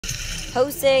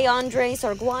Jose Andres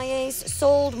Arguelles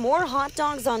sold more hot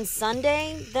dogs on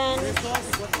Sunday than,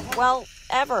 well,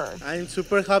 ever. I'm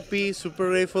super happy, super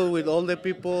grateful with all the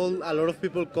people. A lot of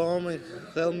people come and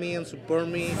help me and support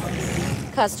me.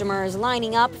 Customers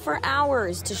lining up for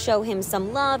hours to show him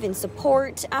some love and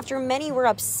support after many were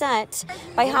upset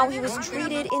by how he was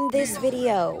treated in this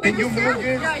video. Can you move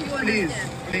it, please?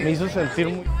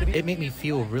 It made me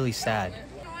feel really sad,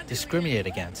 discriminated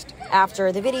against.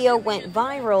 After the video went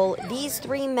viral, these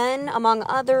three men, among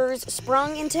others,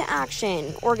 sprung into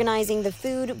action, organizing the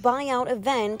food buyout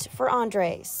event for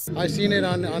Andres. I seen it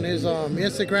on his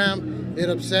Instagram. It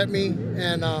upset me,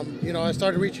 and I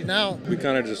started reaching out. We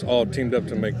kind of just all teamed up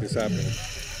to make this happen.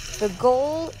 The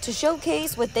goal, to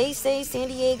showcase what they say San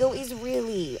Diego is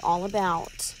really all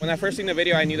about. When I first seen the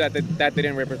video, I knew that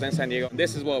didn't represent San Diego.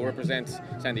 This is what represents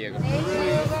San Diego.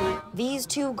 These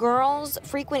two girls,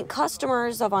 frequent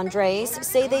customers of Andres,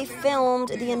 say they filmed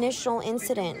the initial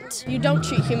incident. You don't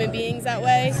treat human beings that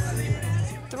way.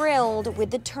 Thrilled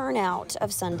with the turnout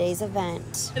of Sunday's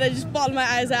event. And I just bawled my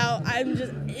eyes out. I'm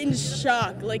just in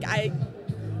shock.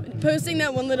 Posting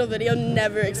that one little video,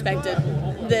 never expected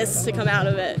this to come out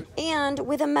of it. And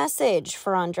with a message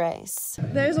for Andres.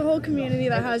 There's a whole community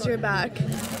that has your back.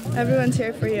 Everyone's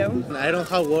here for you. I don't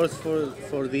have words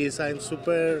for this. I'm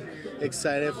super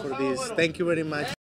excited for this. Thank you very much.